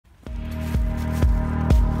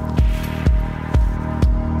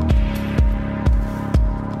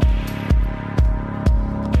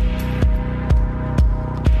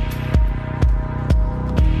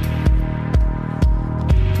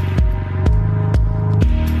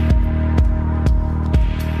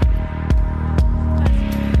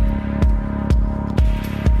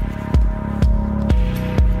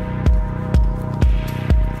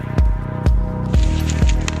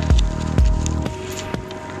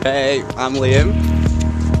Hey, I'm Liam.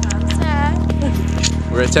 I'm Sarah.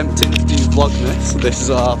 We're attempting to do Vlogmas. This is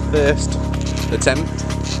our first attempt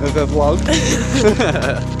of a vlog.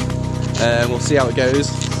 We'll see how it goes.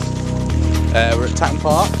 We're at Tatton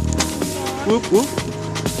Park. Whoop whoop.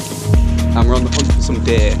 And we're on the hunt for some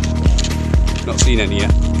deer. Not seen any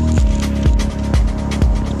yet.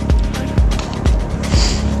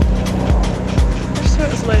 I just thought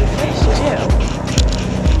it was a load of fish, did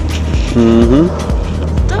you? Mm-hmm.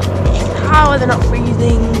 How are they not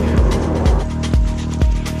freezing?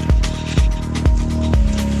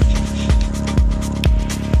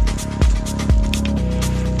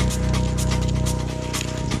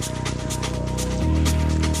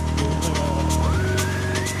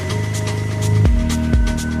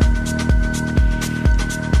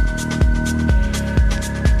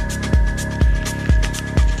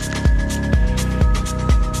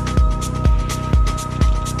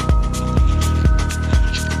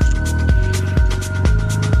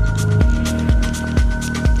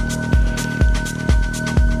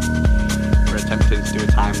 Attempting to do a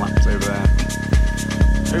time lapse over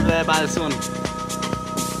there by the sun.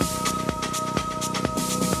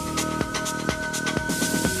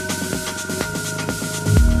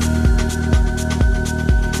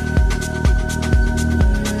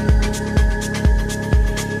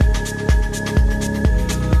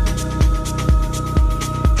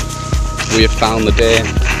 We have found the deer.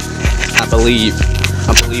 I believe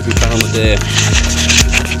we found the deer.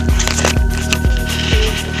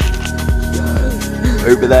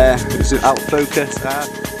 Over there, it's out of focus.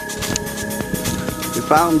 We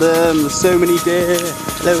found them. There's so many deer.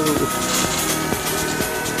 Hello.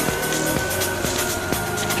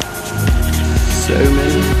 So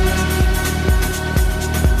many.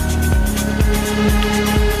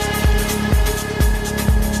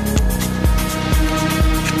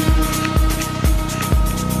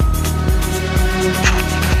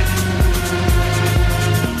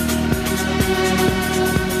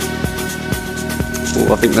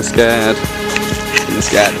 Oh, I think they're scared. They're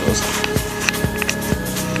scared of us.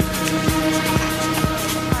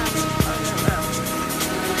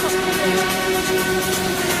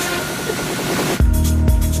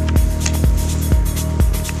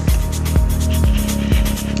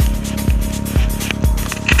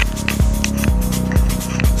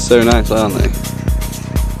 So nice, aren't they?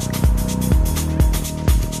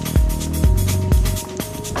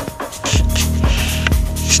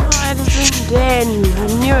 I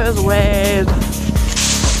knew it was weird.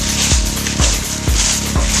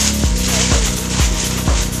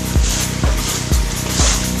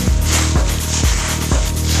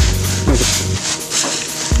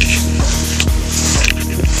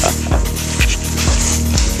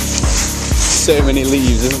 So many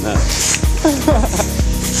leaves, isn't there?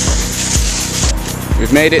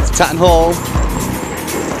 We've made it to Tatton Hall.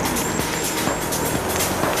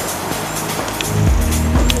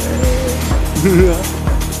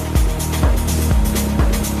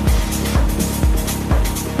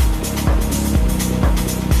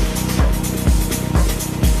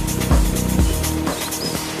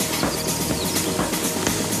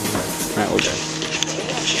 Right, we'll go.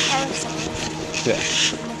 Yeah.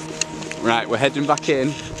 Right, we're heading back in.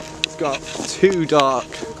 It's got too dark.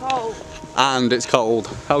 I'm cold. And it's cold.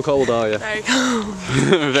 How cold are you? Very cold.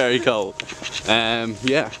 Very cold.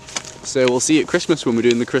 Yeah. So we'll see you at Christmas when we're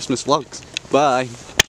doing the Christmas vlogs. Bye.